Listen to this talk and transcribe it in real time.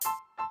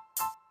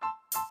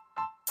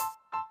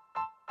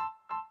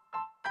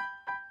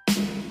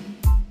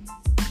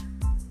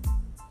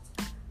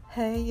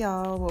Hey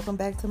y'all, welcome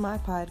back to my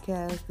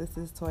podcast. This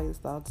is Toya's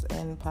Thoughts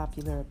and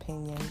Popular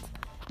Opinions.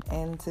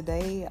 And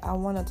today I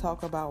want to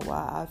talk about why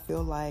I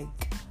feel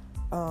like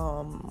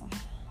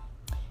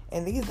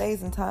in these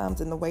days and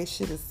times and the way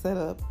shit is set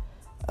up,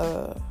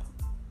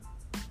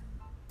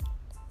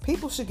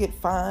 people should get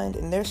fined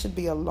and there should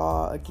be a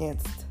law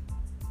against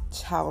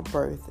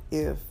childbirth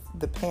if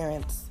the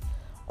parents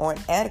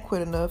aren't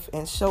adequate enough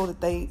and show that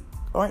they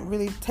aren't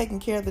really taking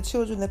care of the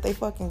children that they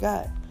fucking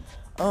got.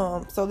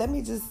 So let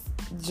me just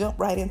jump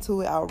right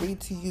into it. I'll read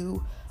to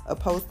you a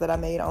post that I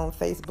made on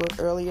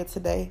Facebook earlier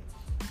today,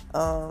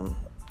 and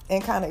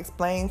kind of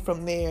explain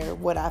from there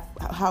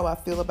how I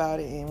feel about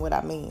it and what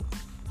I mean.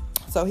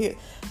 So here,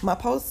 my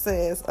post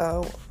says,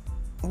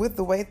 with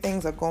the way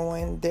things are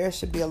going, there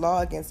should be a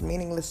law against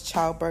meaningless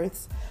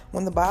childbirths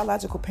when the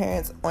biological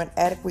parents aren't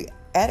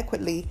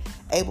adequately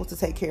able to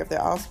take care of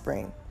their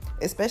offspring,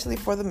 especially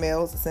for the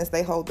males, since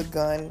they hold the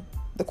gun,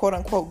 the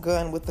quote-unquote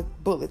gun with the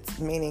bullets,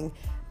 meaning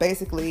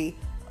basically,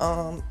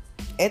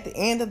 at the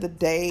end of the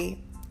day,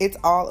 it's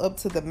all up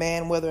to the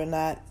man whether or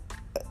not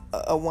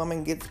a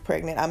woman gets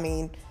pregnant. I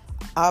mean,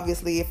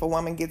 obviously, if a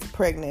woman gets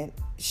pregnant,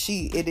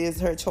 it is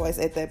her choice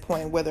at that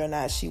point whether or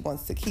not she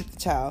wants to keep the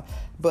child.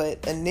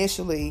 But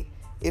initially,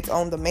 it's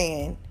on the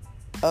man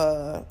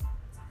to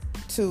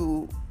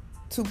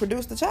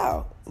produce the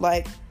child.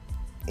 Like,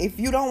 if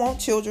you don't want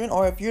children,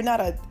 or if you're not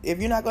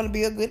going to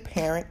be a good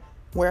parent,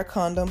 wear a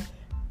condom,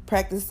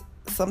 practice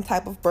some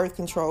type of birth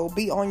control,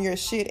 be on your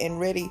shit and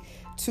ready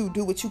to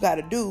do what you got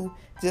to do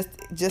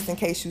just in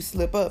case you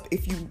slip up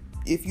if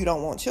you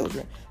don't want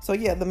children. So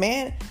yeah, the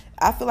man,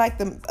 I feel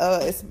like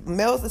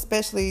males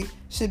especially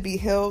should be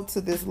held to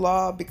this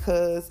law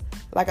because,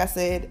 like I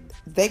said,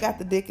 they got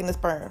the dick and the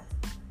sperm.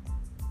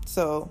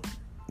 So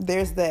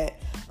there's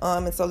that.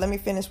 And so let me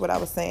finish what I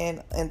was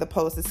saying in the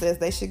post. It says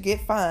they should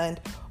get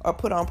fined or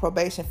put on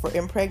probation for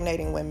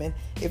impregnating women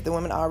if the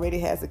woman already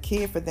has a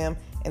kid for them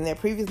and they're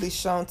previously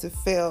shown to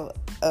fail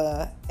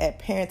at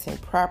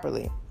parenting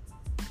properly.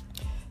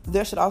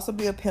 There should also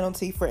be a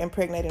penalty for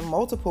impregnating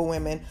multiple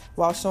women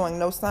while showing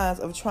no signs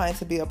of trying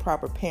to be a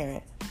proper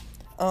parent.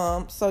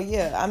 So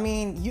yeah, I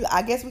mean,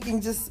 I guess we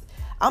can just,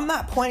 I'm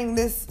not pointing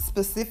this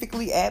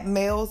specifically at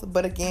males,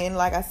 but again,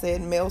 like I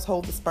said, males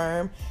hold the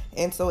sperm,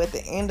 and so at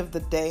the end of the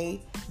day,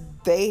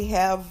 they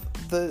have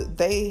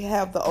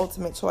the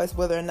ultimate choice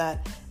whether or not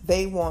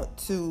they want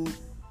to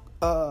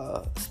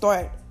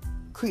start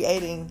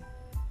creating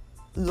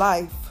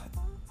life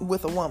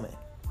with a woman.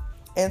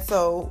 And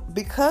so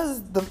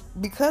because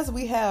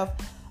we have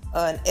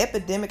an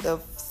epidemic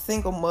of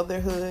single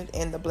motherhood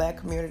in the black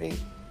community,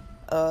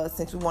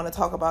 since we want to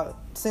talk about,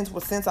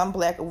 since I'm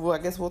black, well, I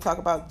guess we'll talk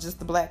about just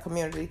the black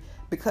community,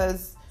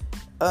 because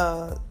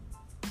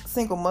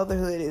single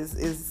motherhood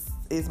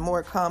is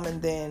more common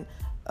than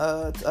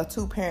a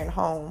two-parent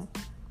home,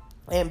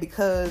 and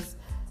because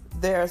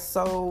there are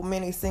so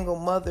many single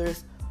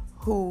mothers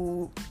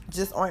who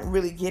just aren't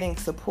really getting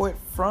support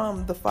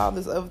from the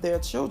fathers of their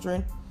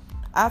children,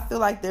 I feel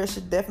like there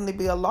should definitely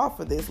be a law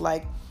for this.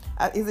 Like,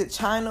 is it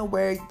China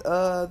where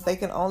they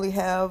can only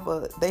have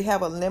they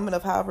have a limit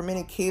of however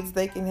many kids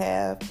they can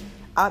have?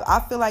 I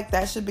feel like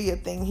that should be a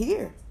thing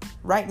here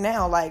right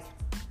now. Like,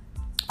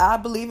 I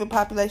believe in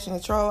population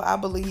control. I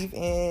believe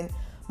in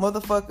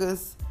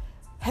motherfuckers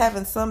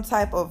having some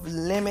type of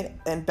limit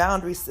and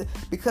boundaries,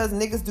 because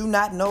niggas do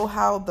not know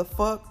how the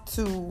fuck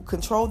to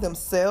control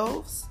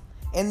themselves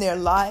in their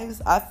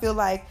lives. I feel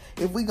like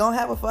if we gonna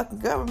have a fucking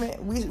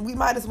government, we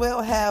might as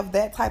well have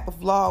that type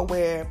of law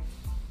where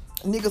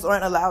niggas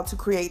aren't allowed to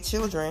create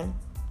children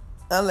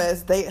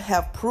unless they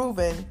have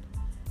proven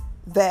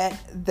that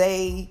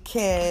they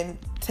can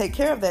take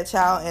care of that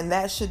child, and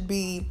that should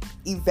be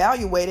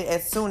evaluated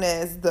as soon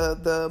as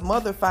the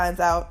mother finds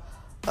out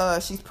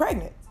she's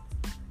pregnant.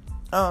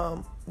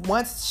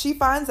 Once she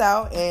finds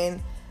out,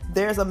 and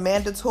there's a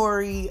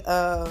mandatory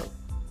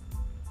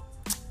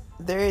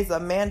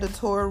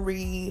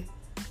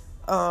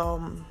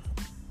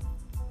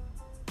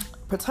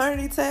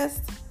paternity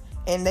test,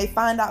 and they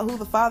find out who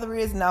the father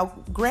is. Now,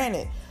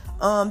 granted,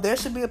 there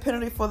should be a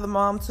penalty for the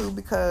mom too,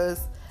 because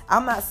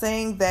I'm not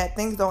saying that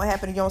things don't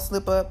happen and you don't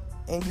slip up,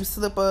 and you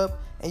slip up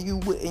and you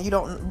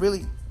don't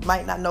really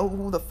might not know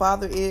who the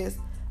father is.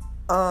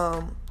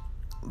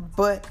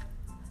 But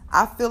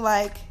I feel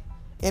like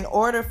in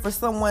order for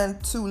someone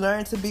to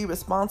learn to be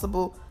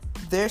responsible,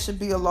 there should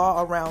be a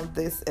law around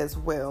this as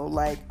well.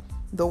 Like,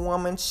 the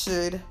woman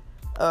should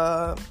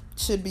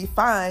be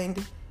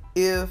fined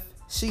if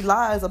she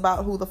lies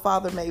about who the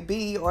father may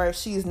be, or if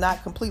she's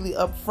not completely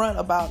upfront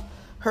about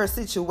her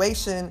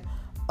situation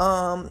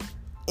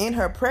in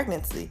her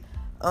pregnancy.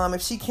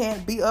 If she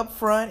can't be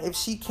upfront, if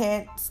she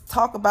can't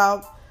talk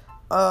about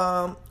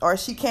or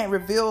she can't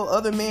reveal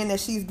other men that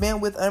she's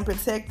been with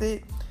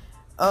unprotected,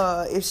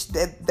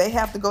 they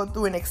have to go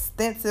through an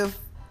extensive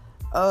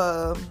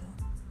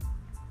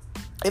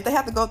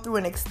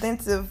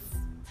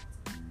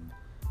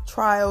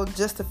trial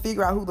just to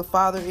figure out who the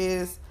father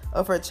is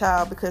of her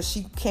child, because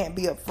she can't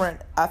be upfront,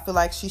 I feel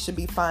like she should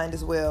be fined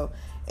as well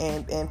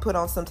and put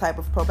on some type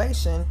of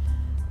probation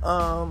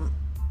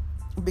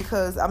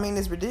Because I mean,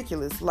 it's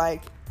ridiculous.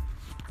 Like,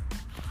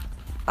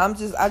 I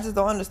just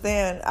don't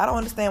understand. I don't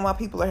understand why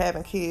people are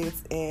having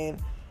kids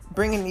and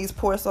bringing these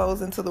poor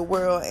souls into the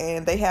world,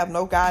 and they have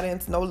no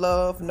guidance, no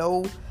love,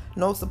 no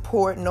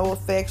support, no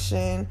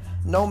affection,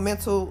 no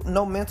mental,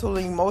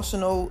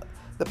 emotional.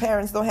 The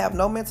parents don't have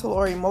no mental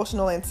or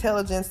emotional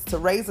intelligence to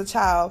raise a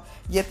child,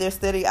 yet they're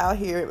steady out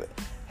here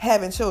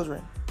having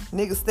children.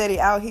 Niggas steady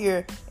out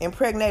here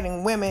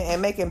impregnating women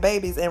and making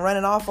babies and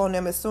running off on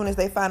them as soon as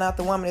they find out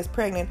the woman is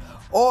pregnant,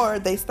 or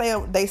they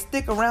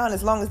stick around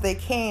as long as they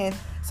can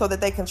so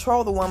that they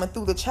control the woman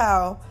through the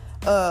child.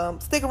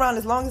 Stick around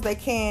as long as they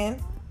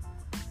can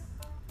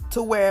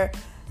to where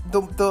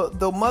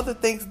the mother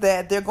thinks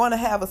that they're going to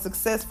have a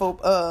successful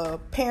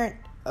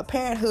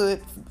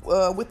parenthood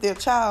with their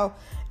child,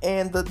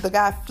 and the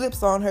guy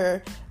flips on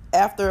her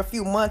after a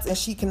few months and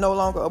she can no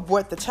longer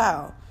abort the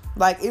child.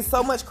 Like, it's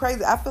so much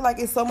crazy. I feel like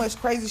it's so much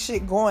crazy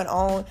shit going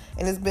on,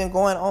 and it's been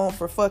going on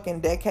for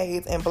fucking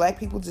decades, and black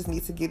people just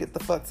need to get it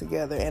the fuck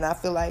together. And I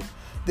feel like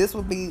this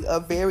would be a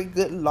very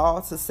good law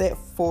to set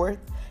forth.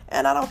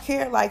 And I don't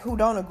care like who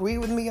don't agree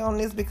with me on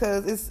this,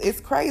 because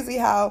it's crazy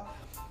how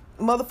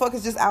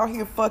motherfuckers just out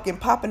here fucking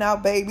popping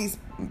out babies,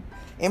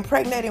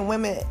 impregnating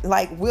women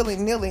like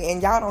willy-nilly,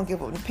 and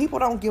people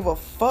don't give a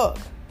fuck.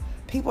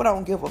 People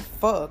don't give a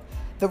fuck.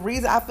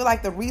 I feel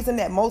like the reason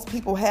that most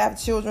people have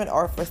children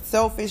are for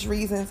selfish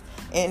reasons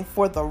and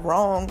for the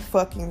wrong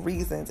fucking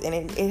reasons.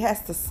 And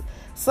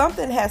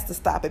something has to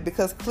stop it,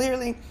 because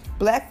clearly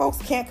black folks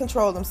can't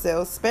control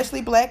themselves,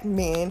 especially black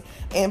men,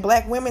 and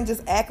black women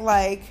just act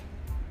like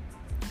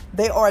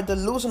they are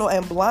delusional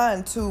and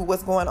blind to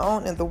what's going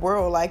on in the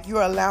world. Like,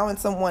 you're allowing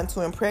someone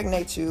to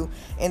impregnate you,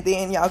 and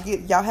then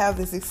y'all have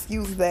this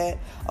excuse that,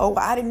 oh,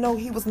 I didn't know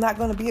he was not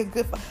going to be a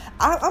good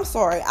I'm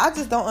sorry, I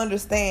just don't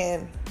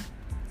understand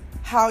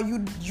how you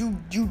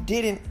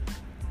didn't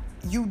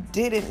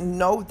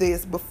know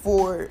this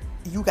before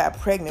you got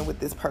pregnant with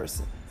this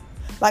person.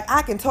 Like,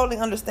 I can totally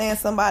understand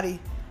somebody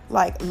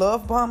like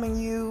love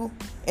bombing you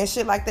and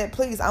shit like that.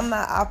 Please,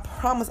 I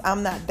promise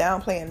I'm not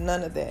downplaying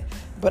none of that.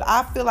 But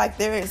I feel like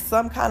there is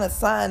some kind of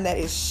sign that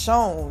is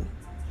shown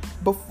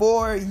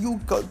before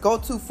you go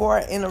too far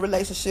in a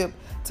relationship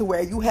to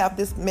where you have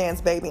this man's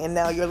baby, and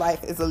now your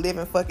life is a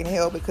living fucking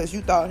hell because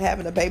you thought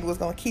having a baby was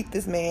going to keep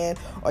this man,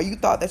 or you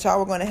thought that y'all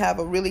were going to have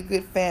a really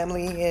good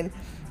family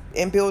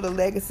and build a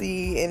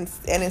legacy, and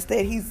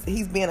instead he's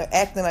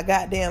acting a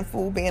goddamn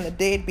fool, being a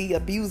deadbeat,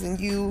 abusing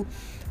you,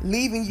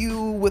 leaving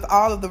you with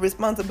all of the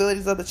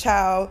responsibilities of the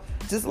child.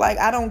 Just like,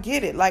 I don't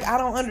get it. Like, I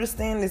don't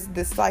understand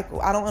this cycle.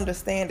 I don't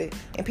understand it.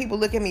 And people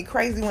look at me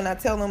crazy when I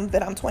tell them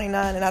that I'm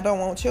 29 and I don't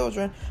want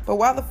children. But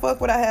why the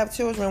fuck would I have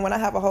children when I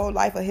have a whole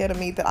life ahead of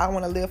me that I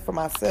want to live for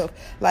myself?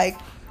 Like,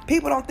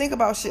 people don't think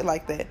about shit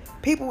like that.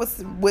 People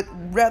would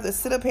rather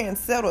sit up here and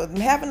settle.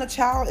 Having a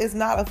child is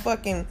not a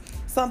fucking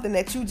something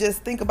that you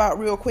just think about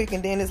real quick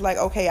and then it's like,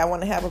 okay, I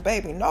want to have a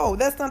baby. No,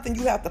 that's something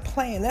you have to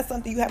plan. That's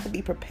something you have to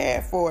be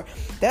prepared for.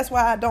 That's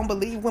why I don't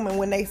believe women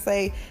when they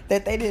say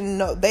that they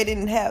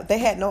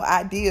had no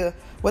idea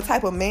what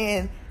type of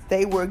man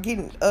they were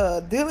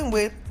dealing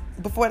with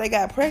before they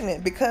got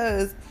pregnant.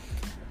 Because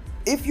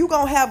if you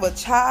gonna have a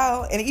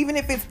child, and even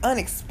if it's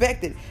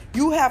unexpected,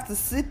 you have to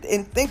sit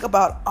and think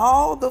about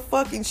all the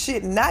fucking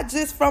shit, not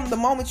just from the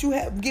moment you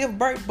give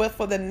birth, but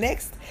for the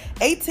next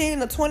 18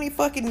 to 20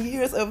 fucking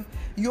years of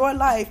your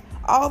life,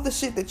 all the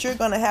shit that you're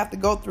gonna have to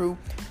go through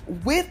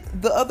with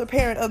the other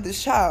parent of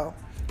this child.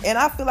 And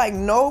I feel like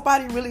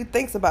nobody really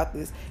thinks about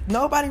this.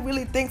 Nobody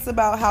really thinks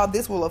about how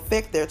this will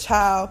affect their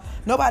child.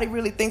 Nobody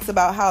really thinks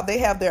about how they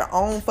have their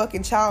own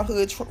fucking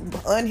childhood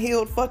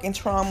unhealed fucking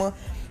trauma,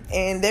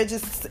 and they're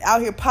just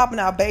out here popping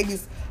out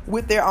babies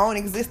with their own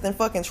existing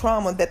fucking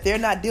trauma that they're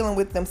not dealing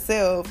with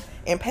themselves,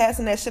 and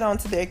passing that shit on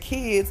to their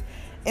kids.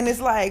 And it's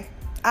like,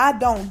 I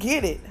don't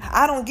get it.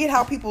 I don't get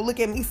how people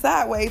look at me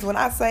sideways when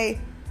I say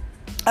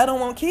I don't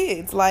want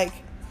kids. Like,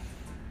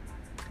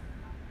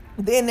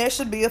 then there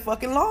should be a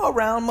fucking law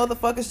around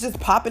motherfuckers just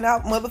popping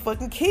out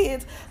motherfucking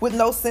kids with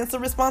no sense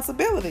of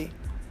responsibility.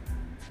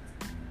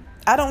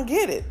 I don't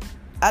get it.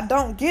 I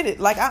don't get it.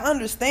 Like, I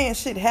understand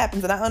shit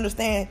happens, and I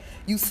understand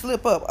you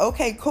slip up.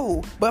 Okay,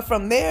 cool. But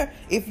from there,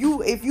 if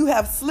you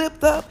have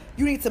slipped up,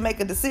 you need to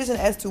make a decision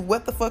as to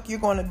what the fuck you're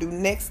going to do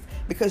next,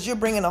 because you're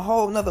bringing a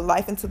whole nother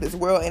life into this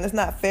world, and it's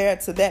not fair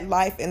to that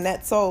life and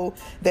that soul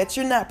that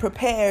you're not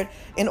prepared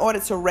in order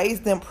to raise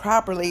them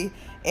properly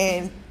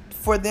and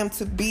for them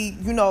to be,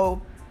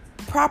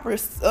 proper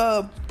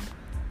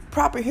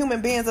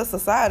human beings of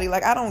society.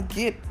 Like, I don't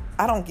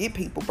get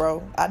people,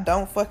 bro. I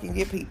don't fucking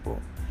get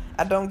people.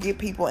 I don't get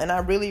people, and I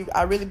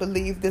really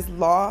believe this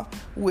law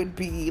would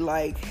be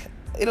like,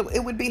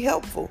 it would be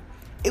helpful.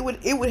 It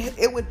would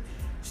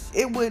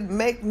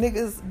make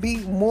niggas be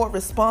more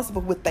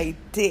responsible with their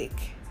dick.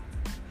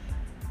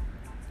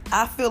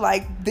 I feel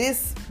like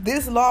this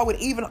law would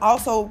even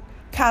also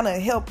kind of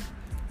help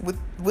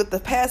with the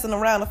passing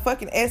around of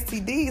fucking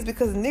STDs,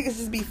 because niggas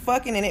just be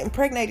fucking and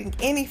impregnating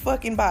any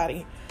fucking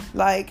body,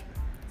 like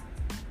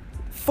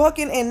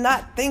fucking and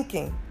not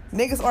thinking.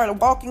 Niggas are the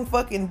walking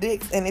fucking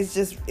dicks, and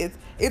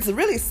it's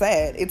really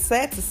sad. It's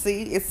sad to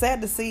see. It's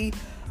sad to see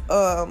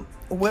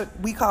what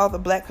we call the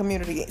black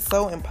community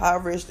so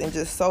impoverished and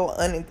just so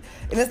and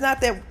it's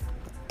not that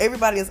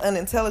everybody is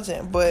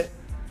unintelligent, but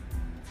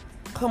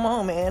come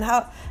on, man,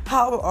 how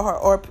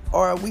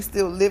are we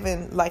still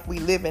living like we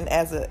living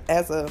as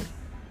a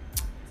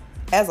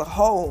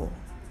whole?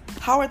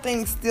 How are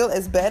things still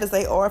as bad as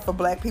they are for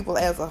black people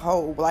as a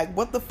whole? Like,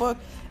 what the fuck?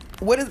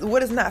 What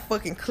is not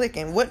fucking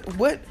clicking?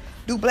 What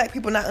do black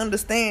people not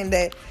understand?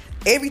 That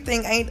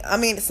everything ain't, I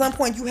mean, at some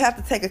point you have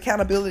to take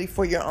accountability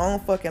for your own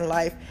fucking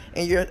life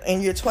and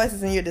your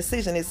choices and your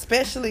decision,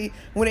 especially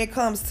when it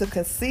comes to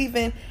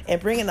conceiving and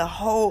bringing a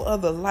whole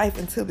other life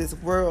into this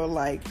world.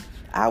 Like,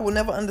 I will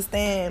never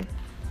understand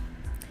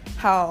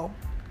how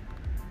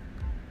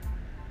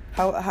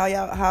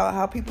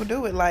people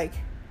do it. Like,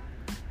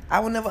 I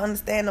will never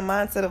understand the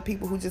mindset of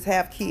people who just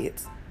have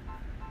kids.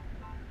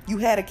 You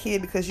had a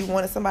kid because you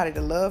wanted somebody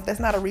to love. That's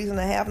not a reason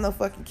to have no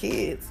fucking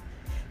kids.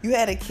 You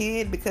had a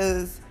kid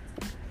because,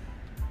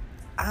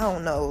 I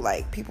don't know,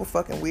 like, people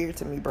fucking weird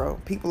to me,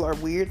 bro. People are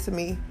weird to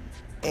me,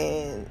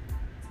 and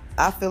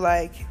I feel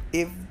like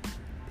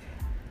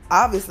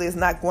obviously it's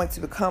not going to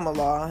become a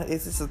law.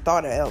 It's just a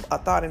thought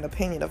and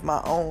opinion of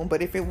my own.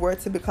 But if it were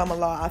to become a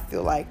law, I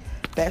feel like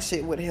that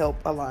shit would help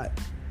a lot.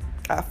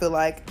 I feel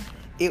like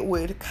it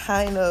would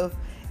kind of,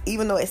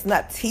 even though it's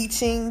not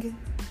teaching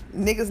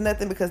niggas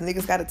nothing, because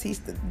niggas gotta teach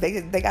they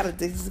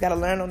just gotta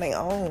learn on their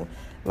own.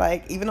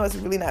 Like, even though it's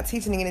really not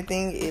teaching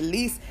anything, at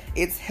least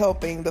it's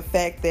helping the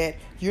fact that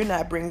you're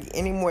not bringing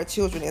any more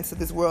children into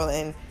this world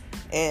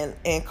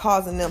and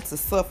causing them to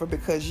suffer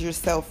because you're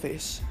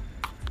selfish,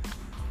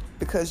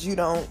 because you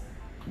don't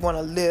want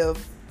to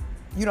live,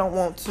 you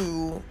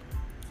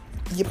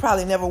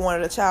probably never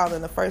wanted a child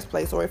in the first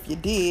place, or if you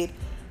did,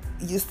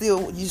 you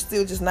still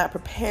just not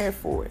prepared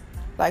for it.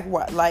 Like,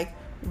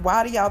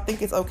 why do y'all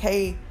think it's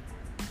okay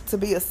to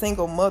be a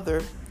single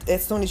mother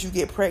as soon as you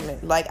get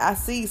pregnant? Like, I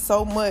see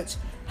so much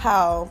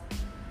how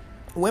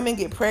women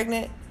get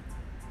pregnant,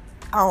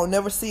 I don't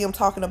never see them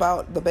talking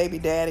about the baby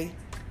daddy,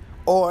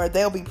 or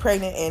they'll be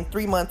pregnant and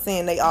 3 months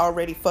in they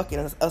already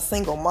fucking a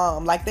single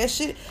mom. Like, that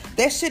shit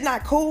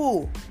not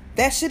cool.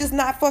 That shit is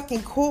not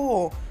fucking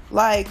cool.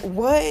 Like,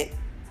 what?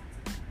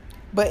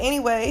 But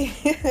anyway,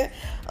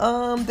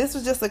 this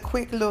was just a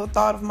quick little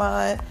thought of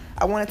mine.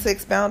 I wanted to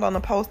expound on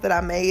the post that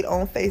I made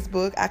on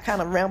Facebook. I kind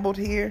of rambled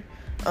here.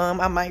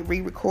 I might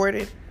re-record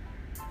it.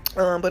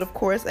 But of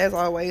course, as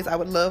always, I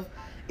would love,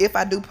 if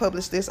I do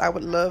publish this, I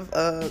would love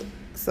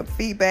some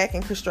feedback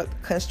and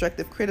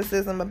constructive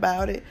criticism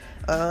about it.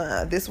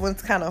 This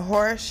one's kind of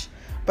harsh,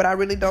 but I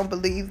really don't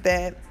believe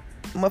that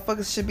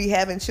motherfuckers should be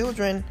having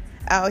children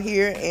out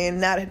here and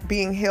not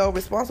being held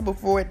responsible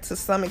for it to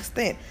some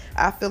extent.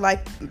 I feel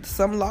like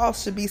some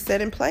laws should be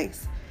set in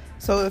place.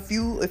 So if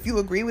you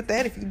agree with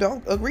that, if you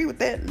don't agree with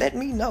that, let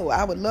me know.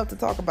 I would love to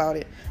talk about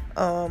it.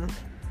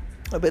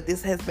 But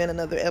this has been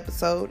another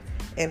episode,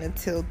 and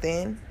until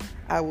then,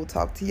 I will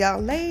talk to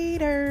y'all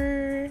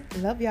later.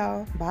 Love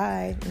y'all.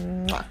 Bye.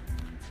 Mwah.